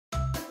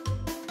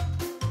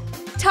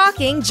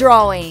Talking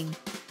Drawing.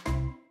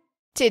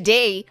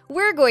 Today,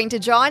 we're going to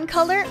draw and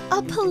color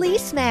a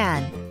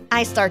policeman.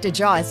 I start to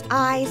draw his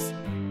eyes,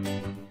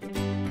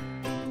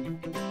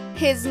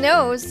 his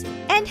nose,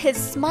 and his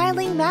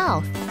smiling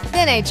mouth.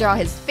 Then I draw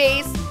his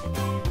face,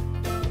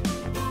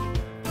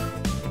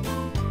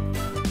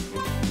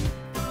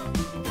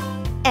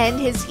 and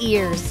his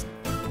ears.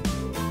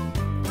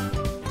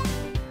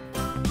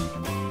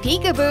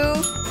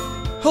 Peekaboo!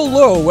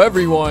 Hello,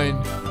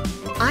 everyone!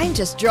 I'm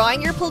just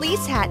drawing your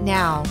police hat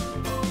now.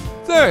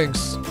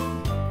 Thanks!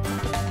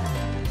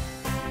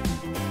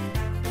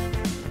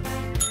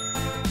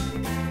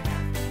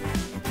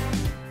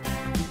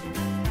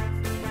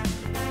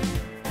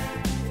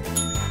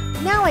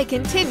 Now I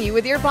continue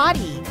with your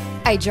body.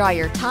 I draw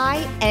your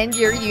tie and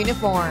your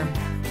uniform.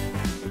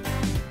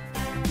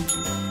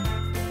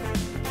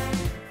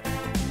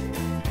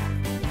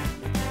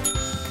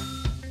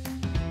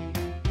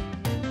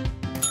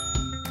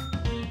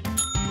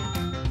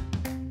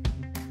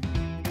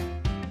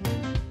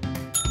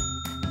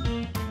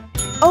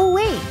 Oh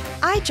wait,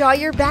 I draw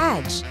your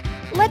badge.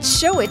 Let's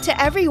show it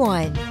to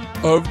everyone.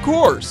 Of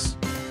course!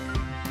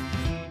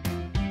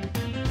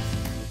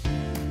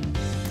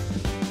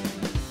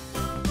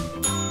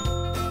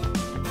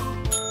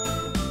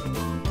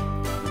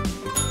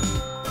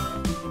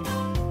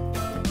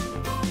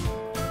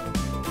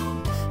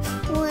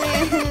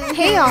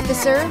 Hey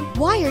officer,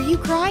 why are you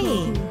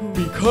crying?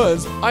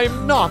 Because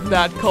I'm not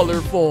that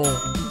colorful.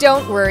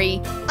 Don't worry,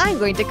 I'm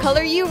going to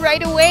color you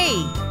right away.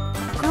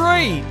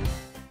 Great!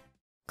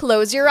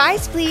 Close your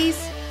eyes,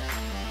 please.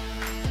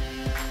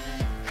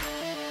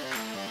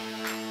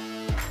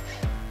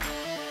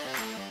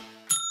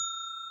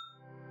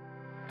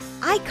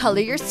 I color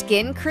your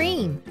skin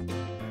cream.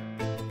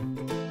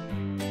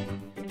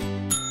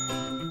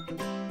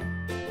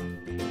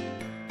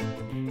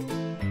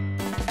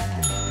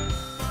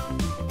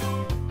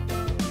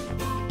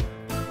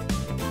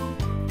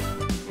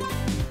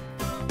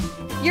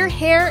 Your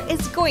hair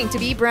is going to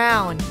be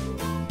brown.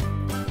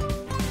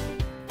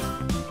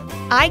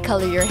 I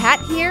color your hat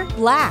here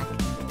black.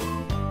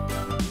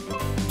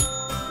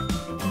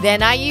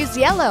 Then I use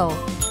yellow.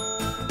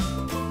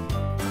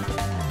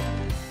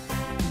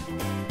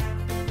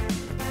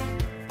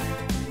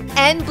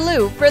 And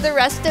blue for the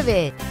rest of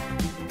it.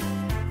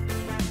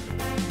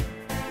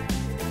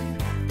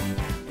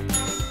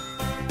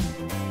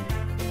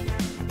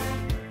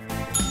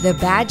 The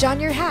badge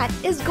on your hat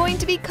is going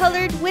to be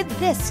colored with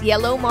this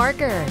yellow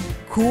marker.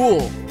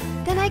 Cool!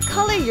 Then I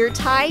color your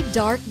tie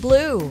dark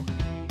blue.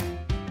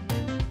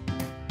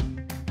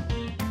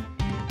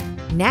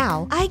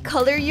 Now I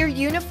color your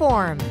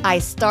uniform. I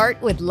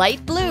start with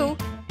light blue.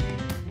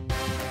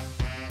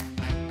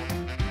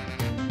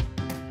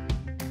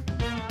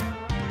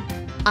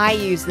 I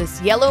use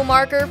this yellow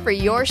marker for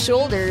your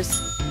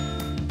shoulders.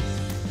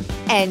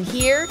 And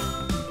here.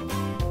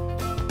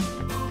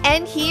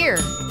 And here.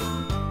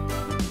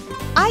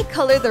 I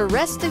color the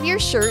rest of your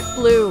shirt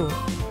blue.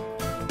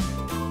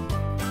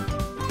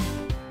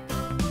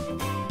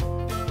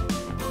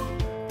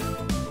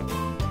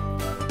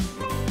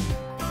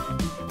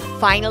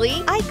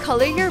 Finally, I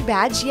color your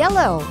badge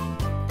yellow.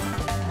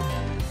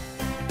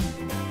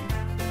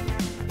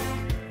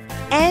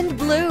 And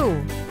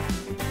blue.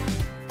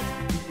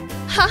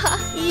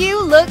 Haha,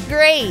 you look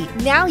great!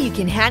 Now you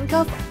can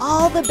handcuff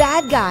all the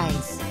bad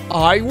guys.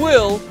 I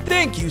will!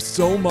 Thank you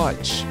so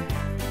much!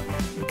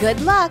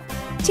 Good luck!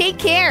 Take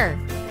care!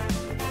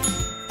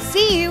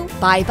 See you!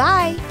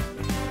 Bye-bye!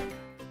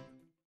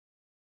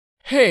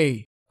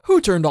 Hey,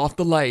 who turned off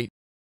the light?